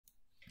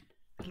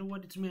Hello,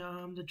 what it's me,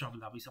 I'm the Travel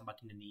Lobby, I'm back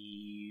in a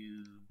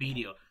new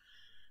video.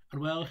 And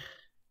well,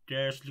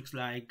 there looks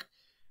like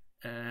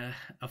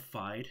a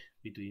fight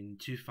between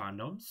two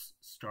fandoms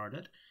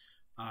started.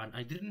 And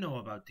I didn't know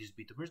about these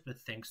VTubers,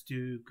 but thanks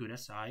to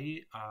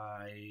Kudasai,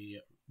 I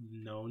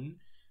known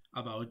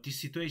about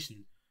this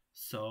situation.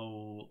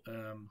 So,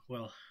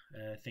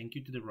 thank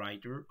you to the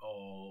writer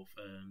of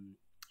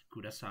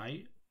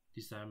Kudasai.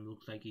 This time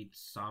looks like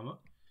it's Sama.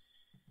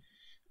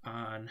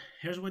 And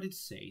here's what it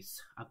says.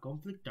 A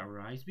conflict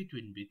arises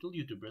between little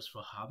YouTubers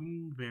for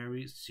having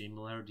very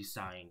similar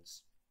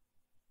designs.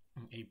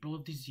 In April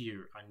of this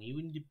year, a new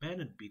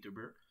independent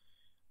VTuber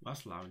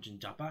was launched in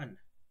Japan,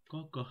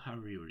 Koko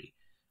Haruri,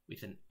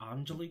 with an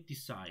angelic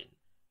design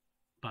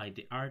by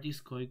the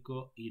artist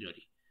Koiko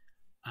Irori.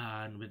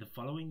 And with the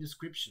following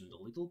description, the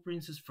little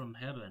princess from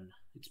heaven,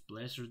 it's a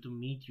pleasure to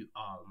meet you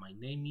all. My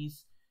name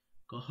is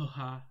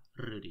Kohoha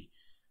Ruri.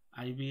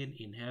 I've been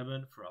in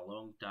heaven for a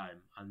long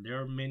time, and there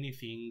are many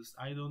things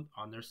I don't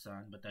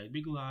understand, but I'd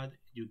be glad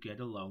you get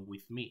along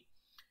with me.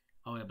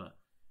 However,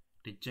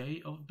 the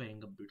joy of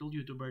being a brutal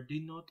YouTuber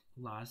did not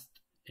last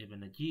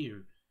even a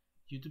year.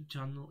 YouTube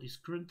channel is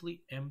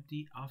currently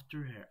empty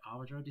after her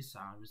avatar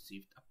design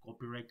received a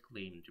copyright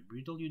claim. The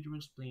brutal YouTuber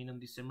explained on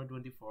December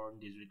 24 in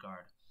this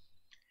regard.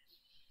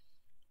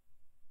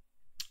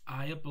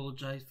 I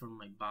apologize for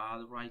my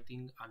bad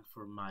writing and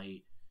for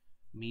my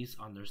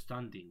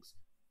misunderstandings.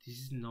 This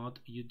is not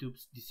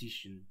YouTube's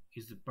decision.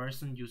 It's the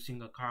person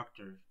using a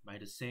character by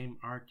the same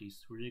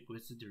artist who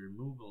requested the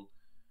removal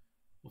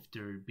of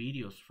their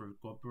videos for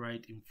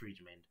copyright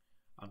infringement.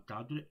 I've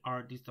talked to the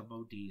artist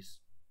about this,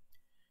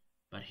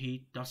 but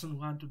he doesn't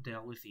want to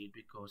deal with it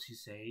because he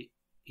say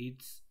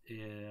it's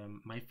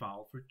my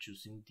fault for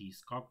choosing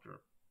this character.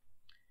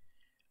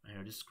 I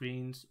heard the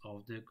screens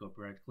of the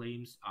copyright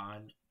claims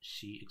and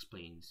she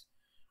explains.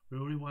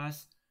 Rory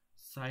was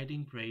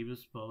citing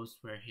previous posts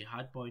where he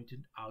had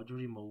pointed out the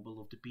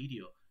removal of the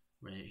video,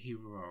 where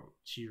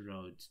she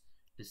wrote,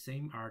 the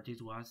same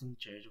artist was in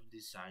charge of the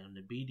design on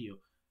the video,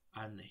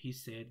 and he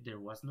said there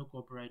was no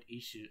copyright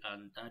issue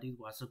and that it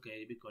was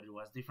okay because it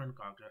was different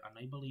character, and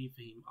I believe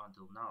him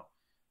until now.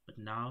 But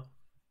now,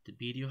 the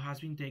video has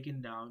been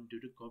taken down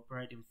due to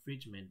copyright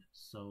infringement,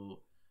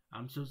 so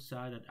I'm so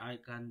sad that I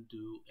can't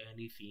do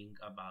anything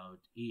about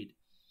it.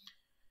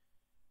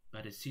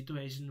 But the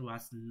situation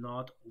was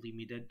not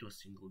limited to a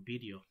single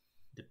video.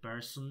 The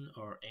person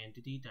or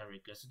entity that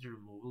requested the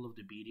removal of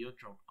the video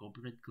through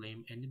copyright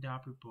claim ended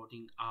up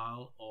reporting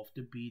all of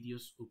the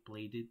videos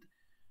uploaded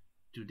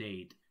to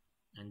date,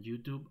 and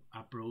YouTube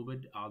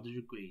approved all the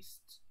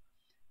requests.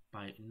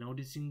 By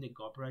noticing the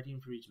copyright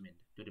infringement,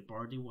 the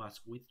party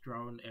was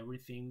withdrawing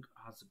everything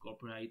as a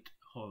copyright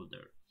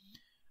holder.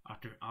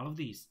 After all of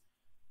this,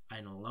 I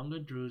no longer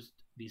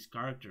trust this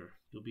character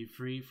to be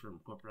free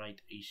from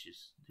copyright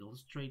issues. The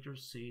illustrator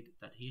said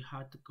that he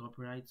had the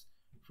copyrights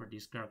for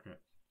this character,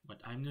 but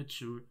I'm not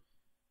sure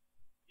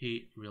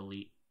he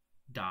really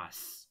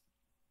does.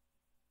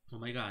 Oh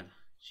my god,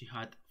 she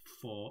had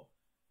 4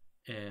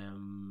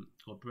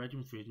 copyright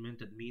infringement.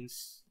 That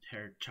means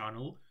her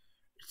channel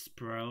is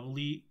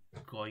probably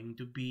going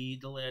to be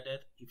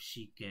deleted if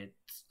she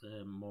gets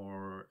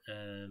more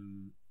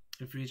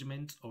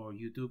infringements, or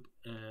YouTube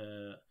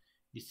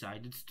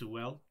decided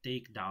to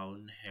take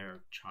down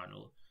her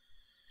channel.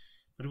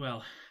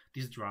 But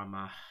this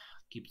drama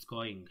keeps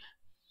going.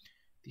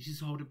 This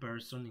is how the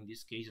person, in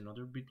this case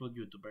another virtual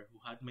YouTuber who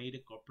had made the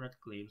copyright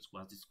claims,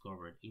 was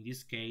discovered. In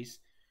this case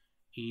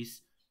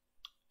is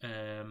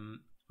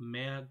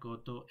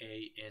Meagoto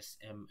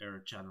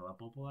ASMR channel, a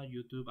popular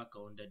YouTube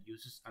account that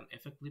uses an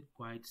effectively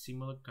quite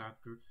similar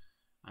character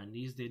and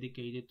is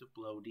dedicated to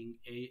uploading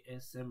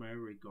ASMR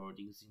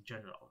recordings in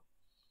general.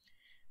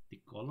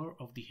 The color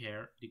of the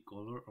hair, the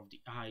color of the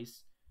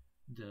eyes,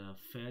 the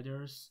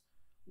feathers,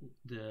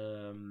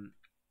 the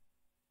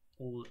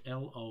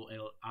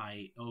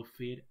LOLI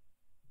outfit,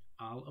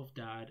 all of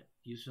that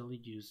usually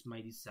use my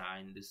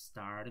design, the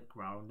star, the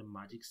crown, the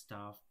magic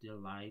stuff, the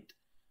light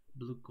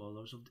blue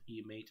colors of the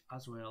image,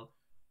 as well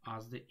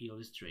as the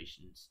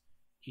illustrations.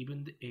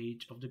 Even the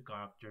age of the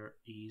character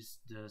is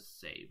the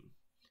same.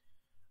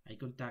 I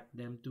contacted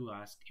them to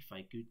ask if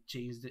I could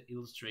change the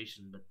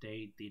illustration, but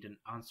they didn't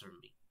answer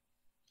me.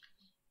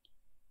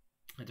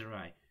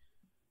 Alright,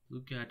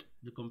 look at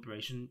the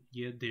comparison.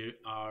 Yeah, they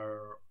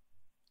are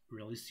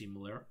really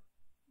similar.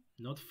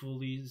 Not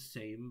fully the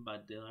same,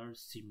 but they are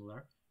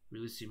similar.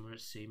 Really similar.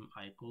 Same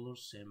eye color,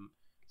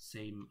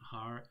 same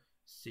hair,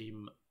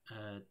 same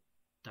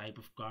type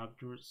of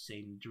character,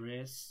 same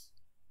dress.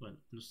 Well,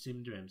 no,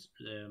 same dress.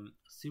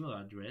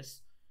 Similar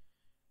dress.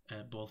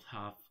 Both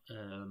have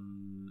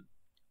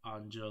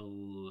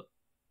angel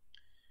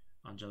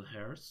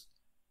hairs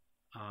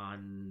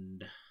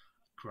and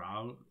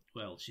crown.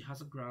 Well, she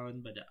has a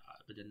crown, but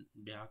then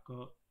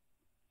Byaku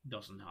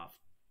doesn't have.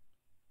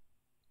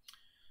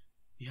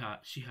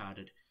 She had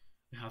it.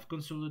 We have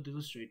consulted the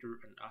illustrator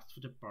and asked for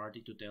the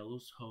party to tell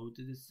us how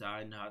the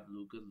design had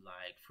looked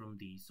like from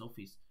this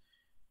office.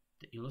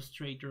 The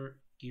illustrator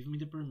give me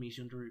the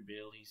permission to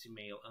reveal his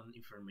email and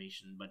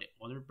information, but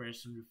the other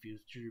person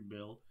refused to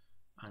reveal,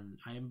 and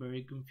I am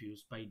very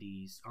confused by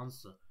this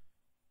answer,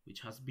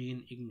 which has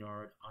been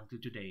ignored until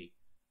today.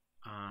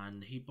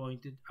 And he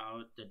pointed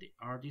out that the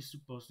artist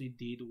supposedly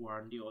did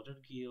warn the other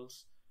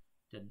guilds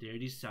that their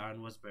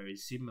design was very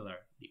similar.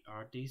 The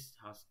artist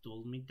has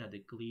told me that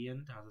the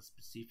client has a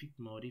specific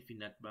motive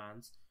in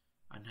advance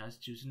and has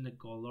chosen the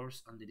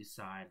colors and the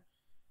design,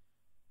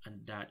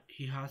 and that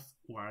he has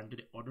warned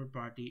the other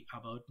party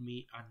about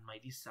me and my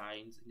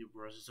designs in the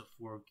process of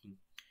working.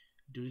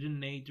 Due to the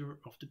nature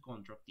of the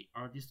contract, the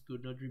artist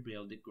could not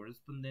reveal the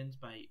correspondence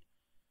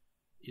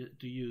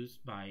to use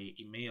by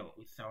email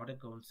without the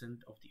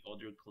consent of the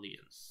other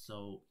clients.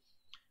 So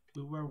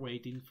we were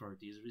waiting for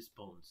this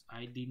response.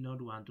 I did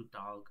not want to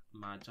talk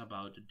much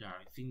about the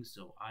dark things,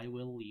 so I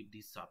will leave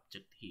this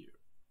subject here.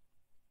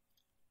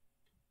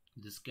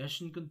 The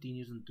discussion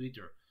continues on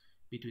Twitter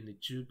between the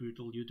two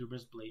virtual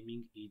YouTubers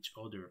blaming each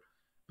other.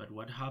 But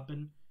what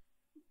happened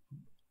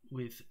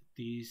with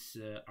this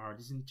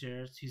artist in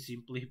chairs? He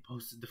simply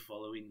posted the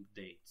following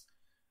dates.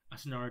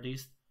 As an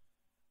artist,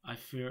 I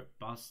fear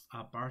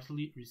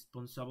partly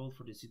responsible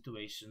for the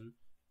situation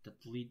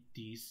that led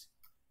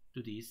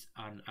to this,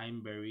 and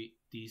I'm very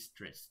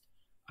distressed.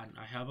 And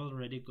I have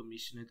already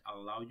commissioned a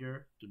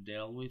lawyer to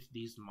deal with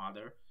this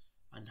matter,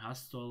 and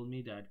has told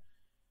me that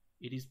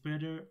it is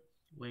better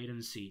wait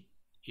and see.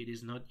 It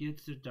is not yet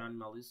certain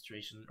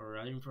malillustration or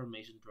other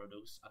information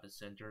products at the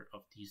center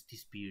of this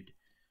dispute.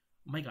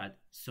 Oh my god,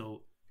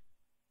 so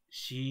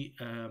she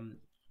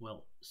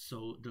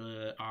so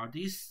the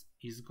artist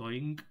is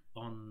going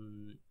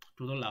on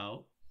to the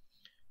law,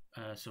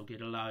 so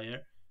get a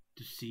lawyer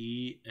to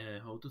see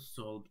how to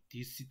solve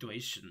this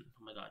situation.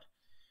 Oh my god.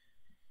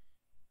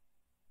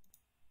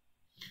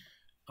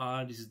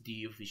 This is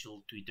the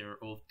official Twitter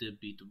of the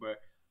VTuber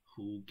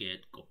who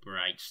get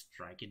copyright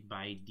striked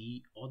by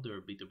the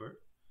other VTuber.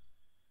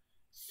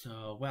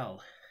 So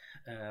well,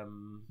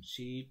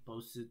 she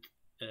posted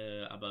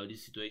about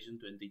this situation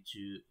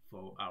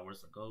 24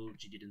 hours ago.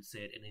 She didn't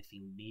say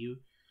anything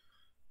new,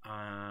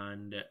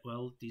 and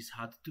well, this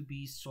had to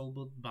be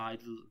solved by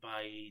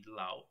the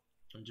law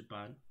in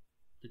Japan.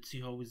 Let's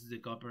see how is the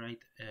copyright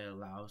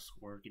laws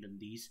working on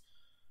this.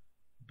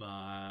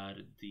 But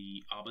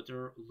the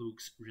avatar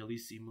looks really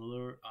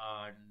similar,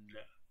 and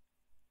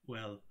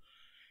well,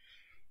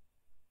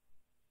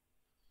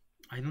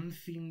 I don't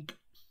think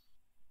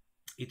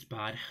it's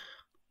bad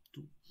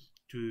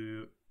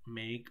to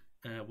make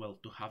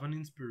to have an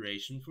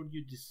inspiration for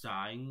your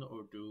design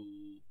or to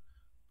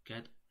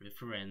get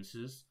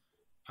references.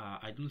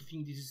 I don't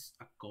think this is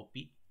a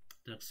copy.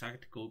 The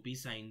exact copy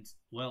signs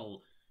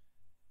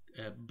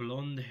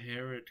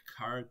blonde-haired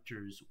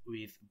characters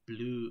with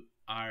blue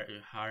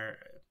hair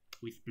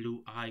with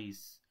blue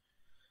eyes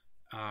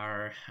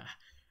are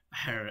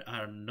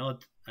are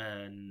not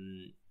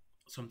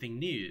something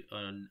new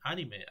on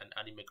anime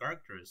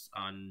characters,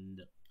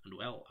 and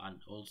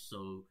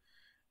also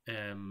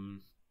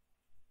um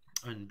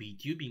on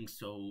VTubing.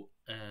 So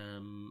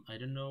I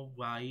don't know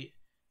why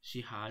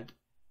she had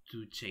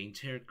to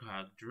change her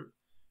character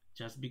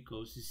just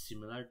because it's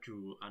similar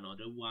to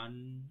another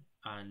one,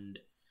 and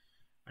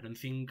I don't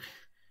think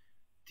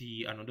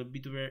the another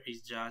VTuber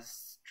is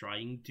just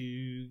trying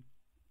to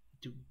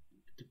to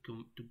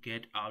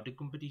get out the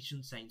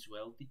competition, since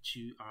well the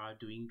two are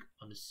doing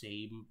on the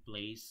same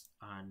place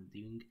and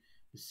doing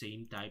the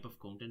same type of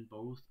content.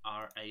 Both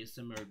are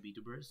ASMR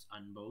VTubers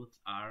and both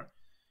are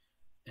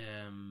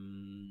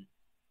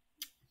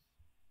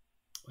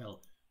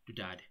to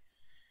that.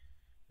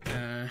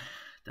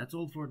 That's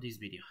all for this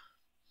video.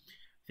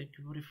 Thank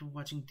you everybody for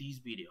watching this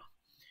video.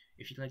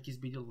 If you like this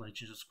video, like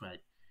and subscribe.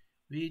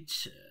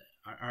 Which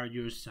are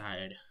your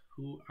side?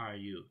 Who are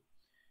you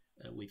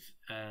with?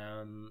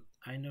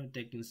 I know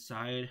taking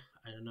side,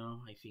 I don't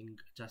know. I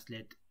think just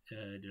let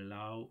the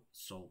law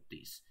solve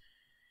this.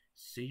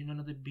 See you in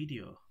another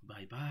video.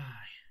 Bye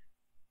bye.